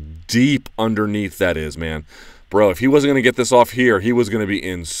 Look how deep underneath that is, man. Bro, if he wasn't going to get this off here, he was going to be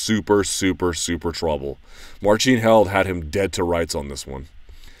in super trouble. Marcin Held had him dead to rights on this one.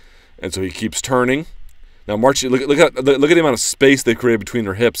 And so he keeps turning. Now, Marcin, look at the amount of space they created between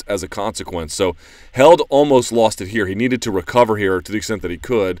their hips as a consequence. So Held almost lost it here. He needed to recover here to the extent that he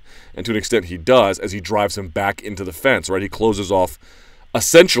could, and to an extent he does, as he drives him back into the fence, right? He closes off.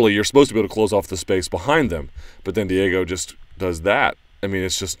 Essentially, you're supposed to be able to close off the space behind them, but then Diego just does that. I mean,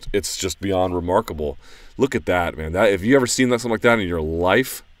 it's just beyond remarkable. Look at that, man. That, if you ever seen something like that in your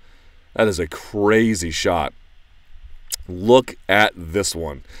life, that is a crazy shot. Look at this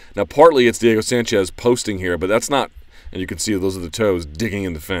one. Now, partly it's Diego Sanchez posting here, but that's not, and you can see those are the toes digging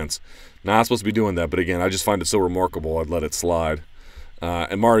in the fence. Not supposed to be doing that, but again, I just find it so remarkable, I'd let it slide.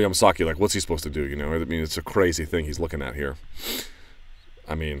 And Mario Yamasaki, like, what's he supposed to do? You know, I mean, it's a crazy thing he's looking at here.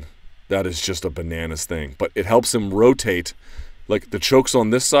 I mean, that is just a bananas thing. But it helps him rotate. Like, the choke's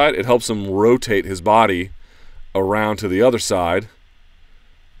on this side, it helps him rotate his body around to the other side.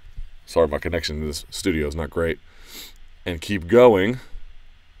 Sorry, my connection to this studio is not great. And keep going.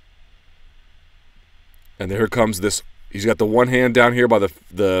 And here comes this. He's got the one hand down here by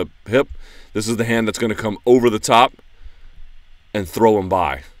the hip. This is the hand that's going to come over the top and throw him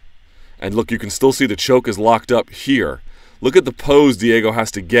by. And look, you can still see the choke is locked up here. Look at the pose Diego has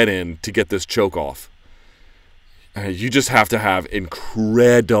to get in to get this choke off. You just have to have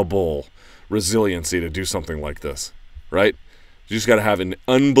incredible resiliency to do something like this, right? You just got to have an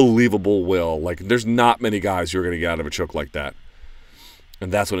unbelievable will. Like, there's not many guys who are going to get out of a choke like that.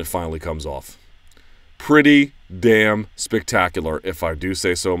 And that's when it finally comes off. Pretty damn spectacular, if I do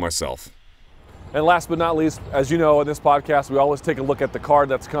say so myself. And last but not least, as you know, in this podcast, we always take a look at the card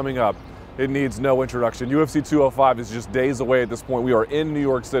that's coming up. It needs no introduction. UFC 205 is just days away at this point. We are in New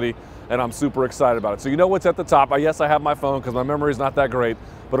York City, and I'm super excited about it. So you know what's at the top. Yes, I have my phone because my memory is not that great.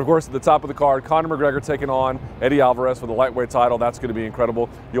 But of course, at the top of the card, Conor McGregor taking on Eddie Alvarez for the lightweight title. That's going to be incredible.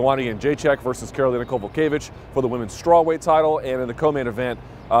 Joanna Jędrzejczyk versus Karolina Kowalkiewicz for the women's strawweight title. And in the co-main event,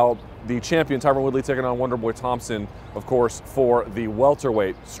 the champion Tyron Woodley taking on Wonderboy Thompson, of course, for the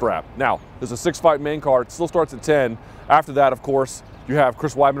welterweight strap. Now, there's a 6-fight main card. It still starts at 10. After that, of course, you have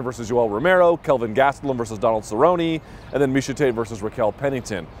Chris Weidman versus Joel Romero, Kelvin Gastelum versus Donald Cerrone, and then Miesha Tate versus Raquel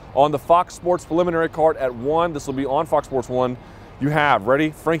Pennington. On the Fox Sports preliminary card at 1, this will be on Fox Sports 1, you have,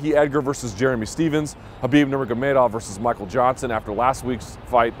 ready, Frankie Edgar versus Jeremy Stevens, Khabib Nurmagomedov versus Michael Johnson after last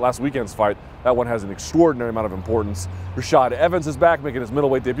weekend's fight. That one has an extraordinary amount of importance. Rashad Evans is back, making his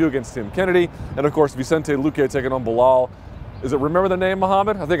middleweight debut against Tim Kennedy. And of course, Vicente Luque taking on Bilal. Is it remember the name,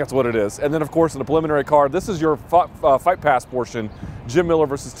 Muhammad? I think that's what it is. And then, of course, in the preliminary card, this is your Fight Pass portion. Jim Miller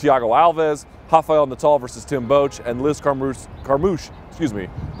versus Thiago Alves, Rafael Natal versus Tim Boetsch, and Liz Carmouche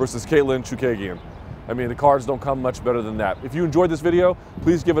versus Caitlin Chookagian. I mean, the cards don't come much better than that. If you enjoyed this video,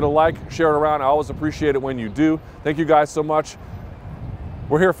 please give it a like, share it around. I always appreciate it when you do. Thank you guys so much.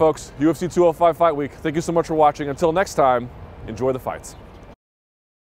 We're here, folks. UFC 205 Fight Week. Thank you so much for watching. Until next time, enjoy the fights.